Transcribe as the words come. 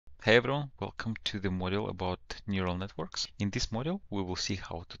Hey everyone, welcome to the module about neural networks. In this module, we will see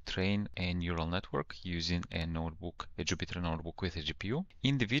how to train a neural network using a notebook, a Jupyter notebook with a GPU.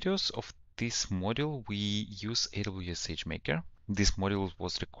 In the videos of this module, we use AWS SageMaker. This module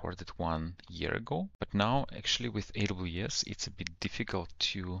was recorded 1 year ago, but now actually with AWS, it's a bit difficult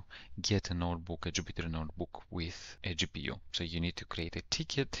to get a notebook, a Jupyter notebook with a GPU. So you need to create a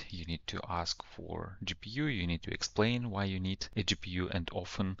ticket, you need to ask for GPU, you need to explain why you need a GPU, and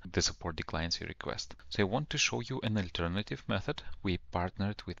often the support declines your request. So I want to show you an alternative method. We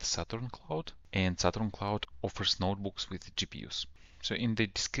partnered with Saturn Cloud, and Saturn Cloud offers notebooks with GPUs. So in the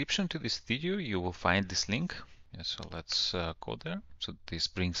description to this video, you will find this link. So let's go there. So this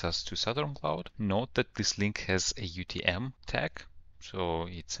brings us to Saturn Cloud. Note that this link has a UTM tag. So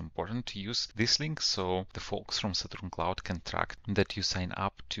it's important to use this link so the folks from Saturn Cloud can track that you sign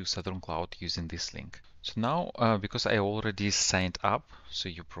up to Saturn Cloud using this link. So now, because I already signed up, so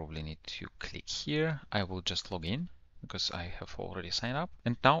you probably need to click here. I will just log in because I have already signed up.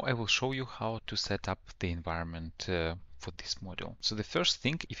 And now I will show you how to set up the environment for this module. So the first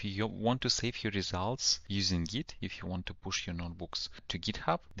thing, if you want to save your results using Git, if you want to push your notebooks to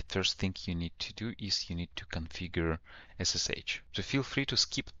GitHub, the first thing you need to do is you need to configure SSH. So feel free to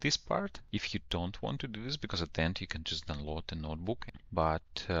skip this part if you don't want to do this, because at the end you can just download the notebook. But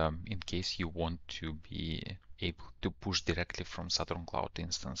in case you want to be able to push directly from Saturn Cloud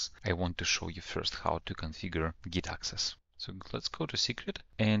instance, I want to show you first how to configure Git access. So let's go to secret,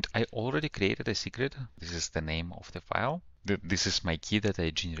 and I already created a secret. This is the name of the file. This is my key that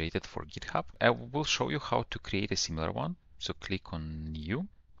I generated for GitHub. I will show you how to create a similar one. So click on new,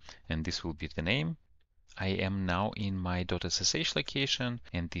 and this will be the name. I am now in my .ssh location,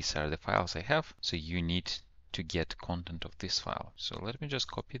 and these are the files I have. So you need to get content of this file. So let me just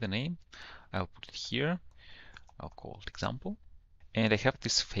copy the name. I'll put it here. I'll call it example. And I have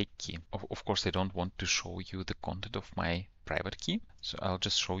this fake key. Of course, I don't want to show you the content of my private key. So I'll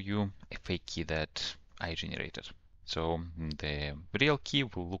just show you a fake key that I generated. So the real key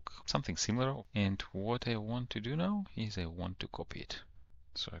will look something similar. And what I want to do now is I want to copy it.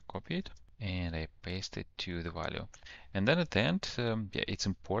 So I copy it and I paste it to the value. And then at the end, it's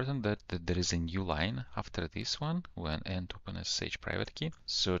important that there is a new line after this one when end open SSH private key.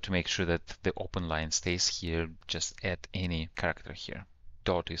 So to make sure that the open line stays here, just add any character here.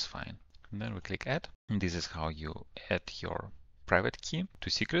 Dot is fine. And then we click add. And this is how you add your private key to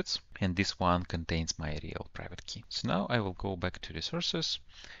secrets. And this one contains my real private key. So now I will go back to resources,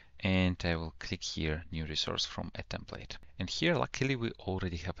 and I will click here, new resource from a template. And here, luckily, we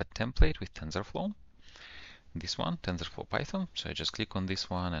already have a template with TensorFlow. This one, TensorFlow Python. So I just click on this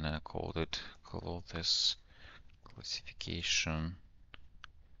one and I call this classification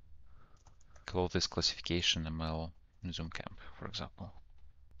ML Zoomcamp, for example.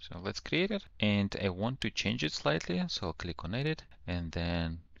 So let's create it, and I want to change it slightly. So I'll click on edit, and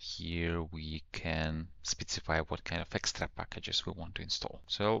then here we can specify what kind of extra packages we want to install.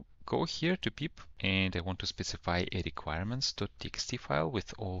 So I'll go here to pip, and I want to specify a requirements.txt file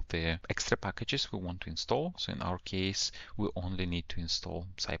with all the extra packages we want to install. So in our case, we only need to install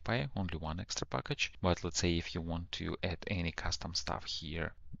SciPy, only one extra package. But let's say if you want to add any custom stuff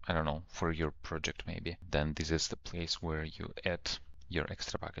here, I don't know, for your project maybe, then this is the place where you add your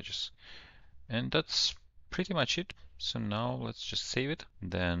extra packages. And that's pretty much it. So now let's just save it.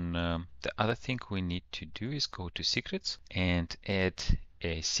 Then the other thing we need to do is go to secrets and add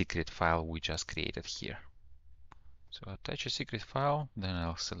a secret file we just created here. So attach a secret file, then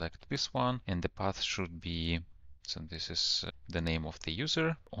I'll select this one, and the path should be, so this is the name of the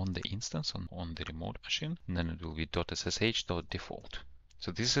user on the instance on the remote machine, and then it will be .ssh.default.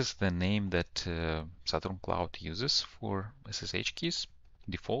 So this is the name that Saturn Cloud uses for SSH keys.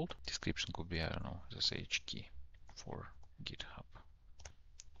 Default description could be, I don't know, SSH key for GitHub.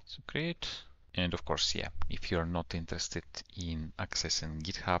 So create. And of course, yeah, if you're not interested in accessing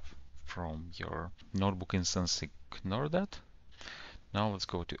GitHub from your notebook instance, ignore that. Now let's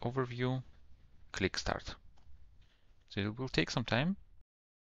go to overview, click start. So it will take some time.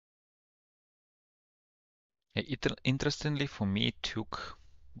 Interestingly, for me, it took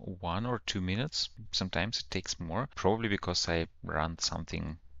 1 or 2 minutes. Sometimes it takes more, probably because I ran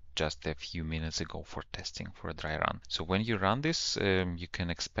something just a few minutes ago for testing for a dry run. So when you run this, you can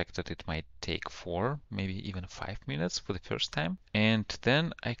expect that it might take 4, maybe even 5 minutes for the first time. And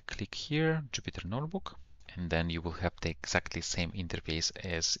then I click here, Jupyter Notebook, and then you will have the exactly same interface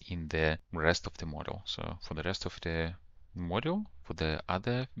as in the rest of the model. So for the rest of the module, for the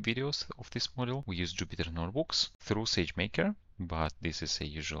other videos of this module, we use Jupyter Notebooks through SageMaker. but this is a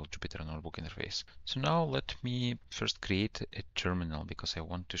usual Jupyter Notebook interface. So now let me first create a terminal because I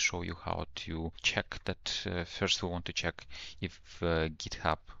want to show you how to check that. First we want to check if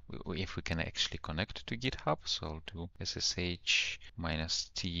GitHub, if we can actually connect to GitHub. So I'll do ssh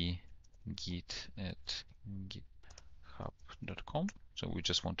 -t git at github.com. So we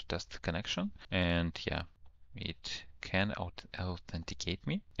just want to test the connection, and yeah, it can authenticate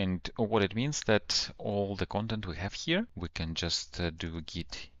me. And what it means that all the content we have here, we can just do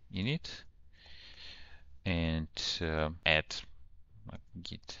git init and add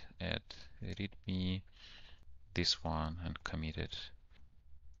git add readme this one and commit it,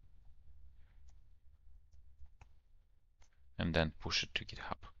 and then push it to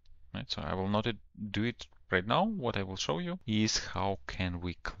GitHub. Right, so I will not do it right now. What I will show you is how can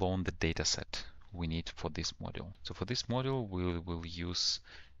we clone the dataset we need for this module. So for this module, we will use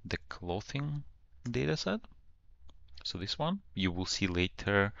the clothing dataset. So this one you will see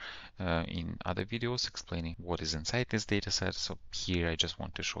later in other videos explaining what is inside this dataset. So here I just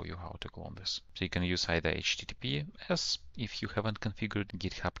want to show you how to clone this. So you can use either HTTPS if you haven't configured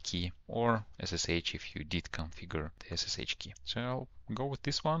GitHub key, or SSH if you did configure the SSH key. So I'll go with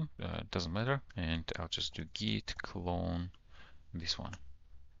this one, doesn't matter, and I'll just do git clone this one.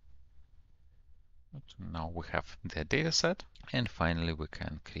 Now we have the dataset, and finally we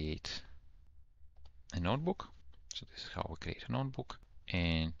can create a notebook. So this is how we create a notebook,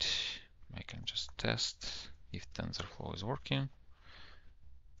 and I can just test if TensorFlow is working.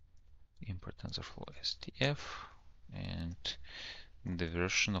 Import TensorFlow STF, and the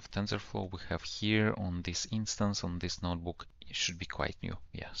version of TensorFlow we have here on this instance, on this notebook, it should be quite new.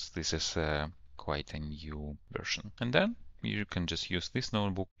 Yes, this is quite a new version. And then you can just use this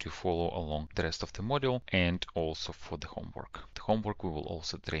notebook to follow along the rest of the module, and also for the homework. The homework we will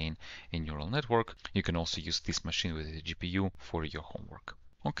also train a neural network. You can also use this machine with a GPU for your homework.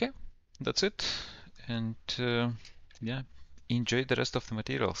 Okay, that's it. And yeah, enjoy the rest of the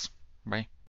materials. Bye.